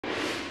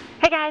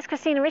Hey guys,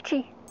 Christina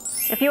Ricci.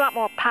 If you want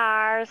more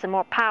PARS and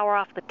more power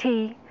off the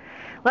tee,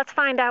 let's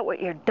find out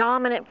what your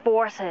dominant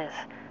force is.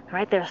 All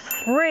right, there's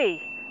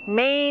three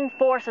main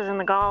forces in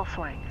the golf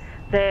swing.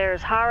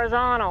 There's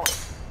horizontal,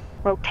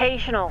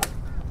 rotational,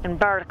 and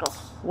vertical.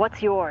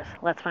 What's yours?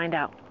 Let's find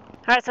out. All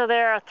right, so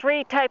there are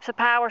three types of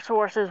power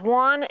sources.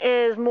 One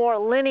is more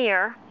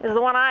linear, is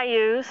the one I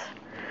use.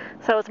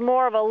 So it's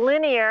more of a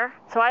linear,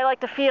 so I like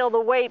to feel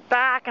the weight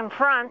back and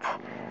front.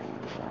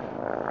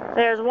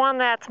 There's one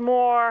that's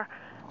more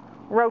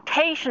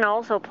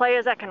rotational, so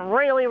players that can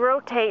really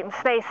rotate and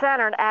stay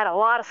centered add a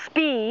lot of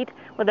speed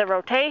with their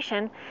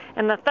rotation.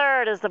 And the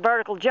third is the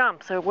vertical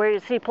jump, so where you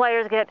see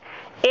players get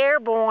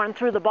airborne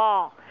through the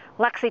ball.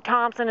 Lexi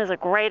Thompson is a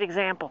great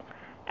example.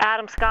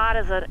 Adam Scott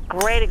is a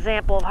great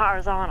example of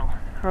horizontal.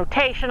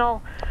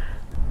 Rotational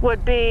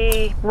would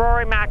be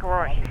Rory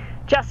McIlroy.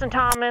 Justin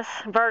Thomas,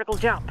 vertical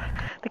jump.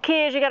 The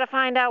key is you got to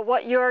find out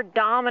what your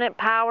dominant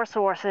power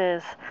source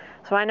is.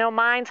 So I know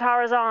mine's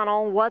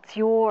horizontal, what's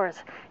yours?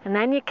 And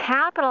then you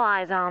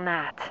capitalize on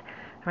that.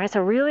 All right,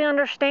 so really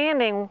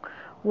understanding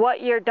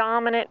what your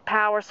dominant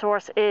power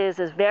source is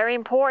very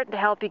important to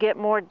help you get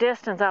more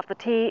distance off the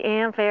tee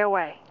and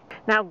fairway.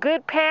 Now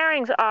good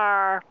pairings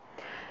are,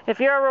 if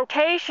you're a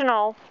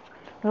rotational,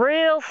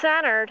 real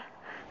centered,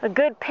 a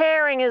good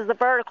pairing is the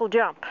vertical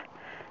jump.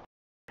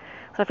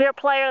 So if you're a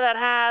player that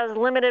has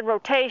limited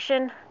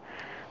rotation,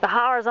 the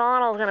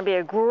horizontal is going to be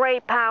a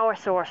great power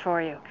source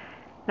for you.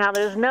 Now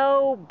there's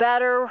no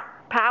better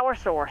power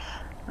source.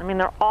 I mean,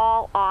 they're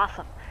all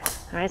awesome.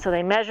 All right, so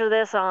they measure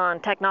this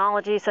on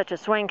technology such as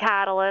Swing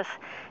Catalyst,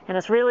 and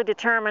it's really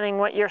determining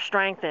what your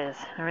strength is.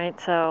 All right,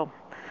 so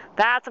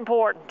that's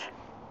important.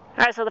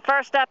 All right, so the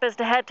first step is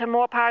to head to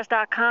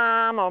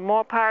morepars.com or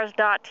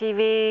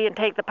morepars.tv and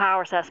take the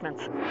power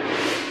assessments.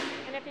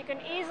 And if you can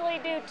easily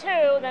do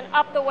two, then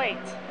up the weight.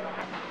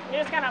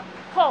 You're just gonna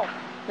pull.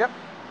 Yep.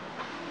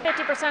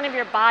 50% of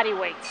your body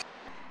weight.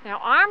 Now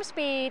arm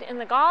speed in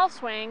the golf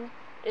swing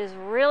is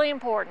really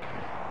important.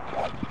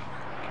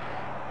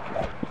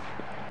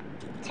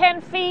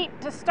 10 feet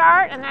to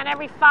start, and then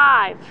every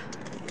 5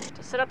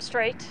 to sit up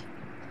straight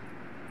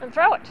and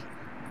throw it.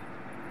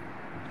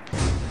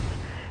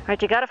 All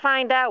right, you got to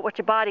find out what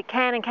your body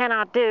can and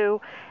cannot do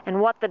and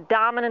what the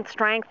dominant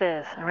strength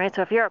is. All right,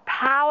 so if you're a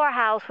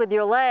powerhouse with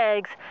your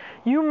legs,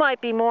 you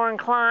might be more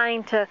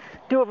inclined to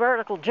do a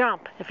vertical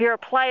jump. If you're a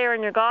player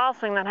in your golf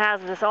swing that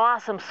has this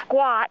awesome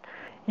squat,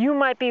 you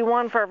might be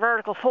one for a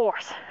vertical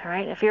force. All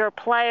right, if you're a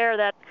player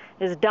that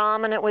is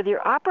dominant with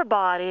your upper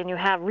body and you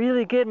have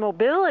really good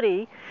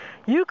mobility,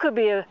 you could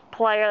be a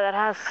player that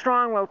has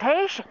strong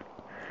rotation.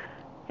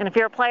 And if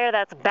you're a player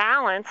that's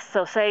balanced,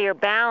 so say you're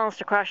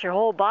balanced across your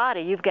whole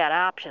body, you've got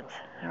options.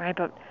 All right,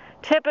 but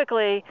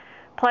typically,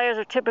 players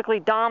are typically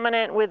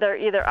dominant with their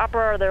either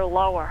upper or their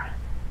lower.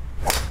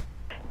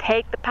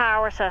 Take the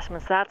power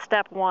assessments, that's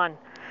step 1.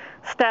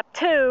 Step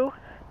 2,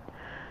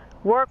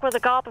 work with a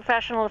golf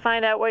professional to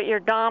find out what your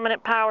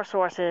dominant power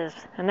source is.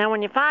 And then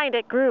when you find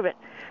it, groove it.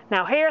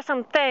 Now here are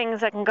some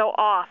things that can go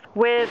off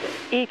with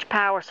each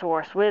power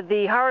source. With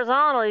the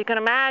horizontal, you can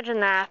imagine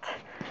that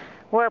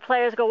where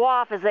players go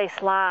off is they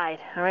slide.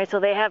 All right, so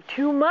they have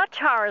too much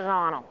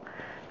horizontal.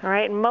 All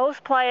right, and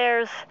most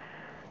players,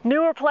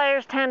 newer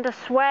players tend to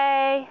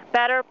sway,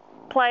 better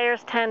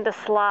players tend to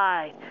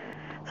slide.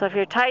 So if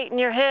you're tight in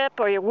your hip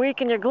or you're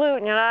weak in your glute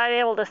and you're not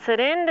able to sit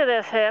into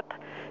this hip,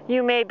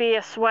 you may be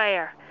a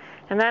swayer.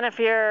 And then if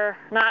you're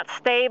not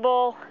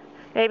stable,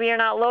 maybe you're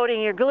not loading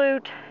your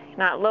glute, you're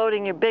not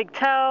loading your big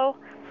toe,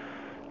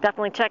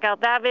 definitely check out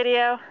that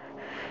video. All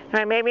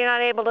right, maybe you're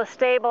not able to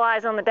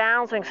stabilize on the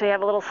downswing, so you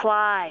have a little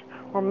slide.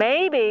 Or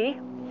maybe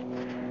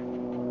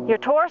your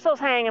torso's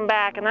hanging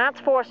back and that's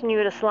forcing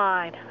you to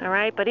slide. All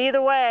right, but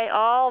either way,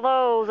 all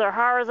those are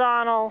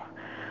horizontal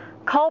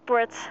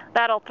culprits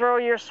that'll throw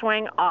your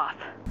swing off.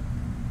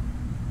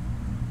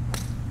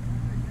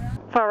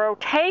 For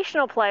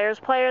rotational players,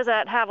 players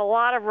that have a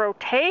lot of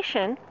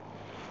rotation,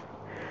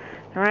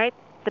 all right,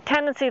 the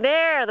tendency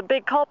there, the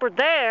big culprit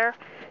there,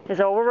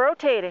 is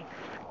over-rotating.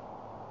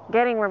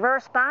 Getting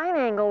reverse spine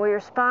angle where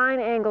your spine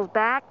angles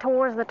back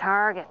towards the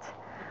target.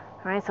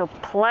 All right, so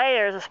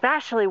players,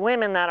 especially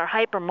women that are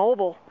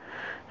hypermobile, all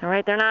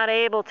right, they're not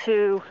able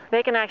to,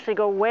 they can actually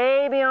go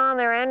way beyond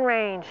their end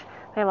range.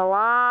 They have a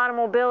lot of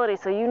mobility,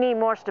 so you need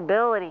more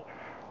stability.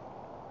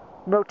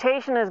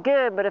 Rotation is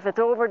good, but if it's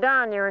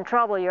overdone, you're in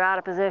trouble, you're out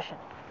of position.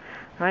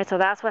 All right, so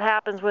that's what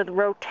happens with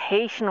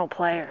rotational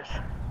players.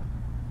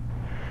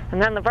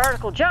 And then the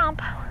vertical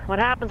jump, what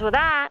happens with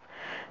that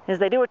is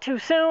they do it too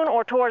soon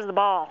or towards the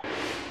ball.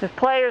 If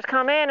players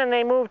come in and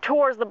they move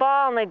towards the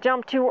ball and they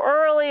jump too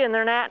early and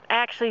they're not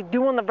actually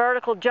doing the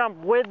vertical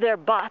jump with their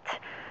butt,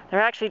 they're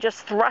actually just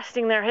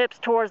thrusting their hips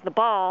towards the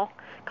ball,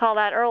 call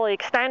that early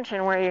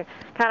extension, where you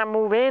kind of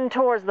move in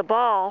towards the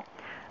ball.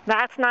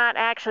 That's not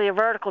actually a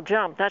vertical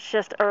jump, that's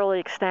just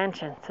early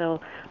extension. So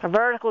a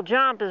vertical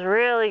jump is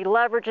really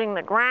leveraging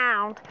the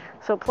ground,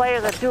 so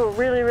players that do it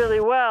really,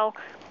 really well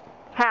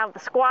have the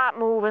squat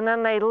move and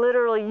then they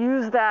literally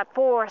use that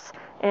force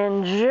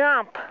and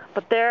jump,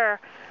 but they're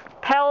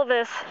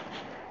pelvis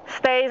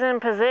stays in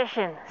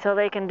position so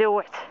they can do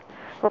it.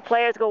 Where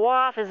players go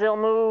off is they'll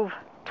move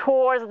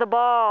towards the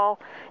ball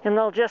and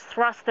they'll just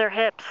thrust their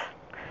hips.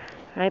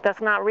 Right?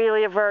 That's not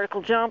really a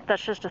vertical jump,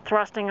 that's just a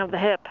thrusting of the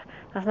hip.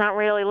 That's not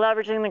really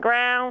leveraging the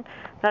ground,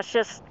 that's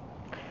just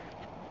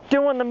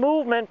doing the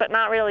movement but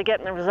not really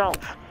getting the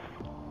results.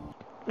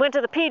 Went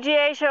to the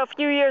PGA show a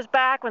few years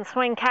back when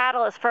Swing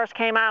Catalyst first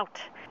came out,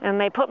 and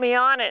they put me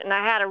on it, and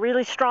I had a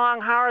really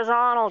strong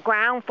horizontal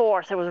ground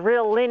force. It was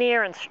real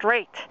linear and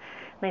straight.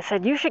 And they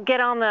said, you should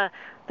get on the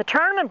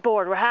tournament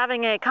board, we're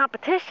having a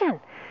competition.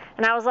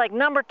 And I was like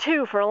number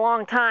 2 for a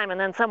long time, and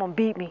then someone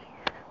beat me.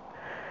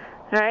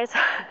 All right,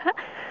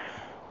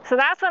 so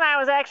that's when I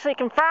was actually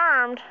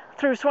confirmed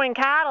through Swing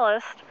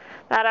Catalyst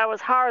that I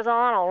was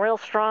horizontal, real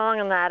strong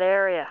in that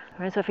area. All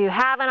right, so if you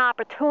have an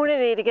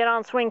opportunity to get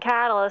on Swing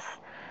Catalyst,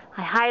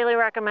 I highly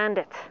recommend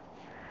it.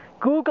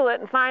 Google it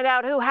and find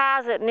out who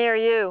has it near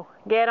you.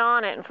 Get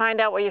on it and find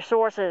out what your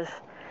source is.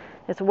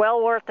 It's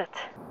well worth it.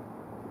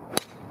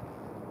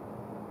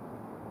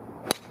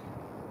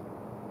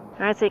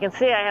 All right, so you can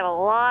see I have a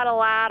lot of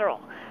lateral,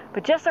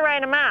 but just the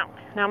right amount.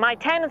 Now my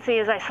tendency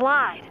is I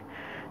slide.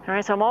 All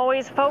right, so I'm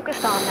always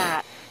focused on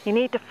that. You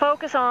need to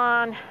focus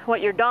on what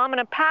your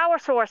dominant power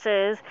source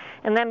is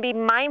and then be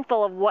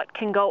mindful of what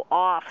can go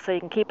off so you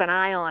can keep an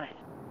eye on it.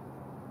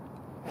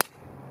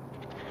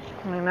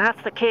 I mean,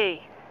 that's the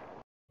key.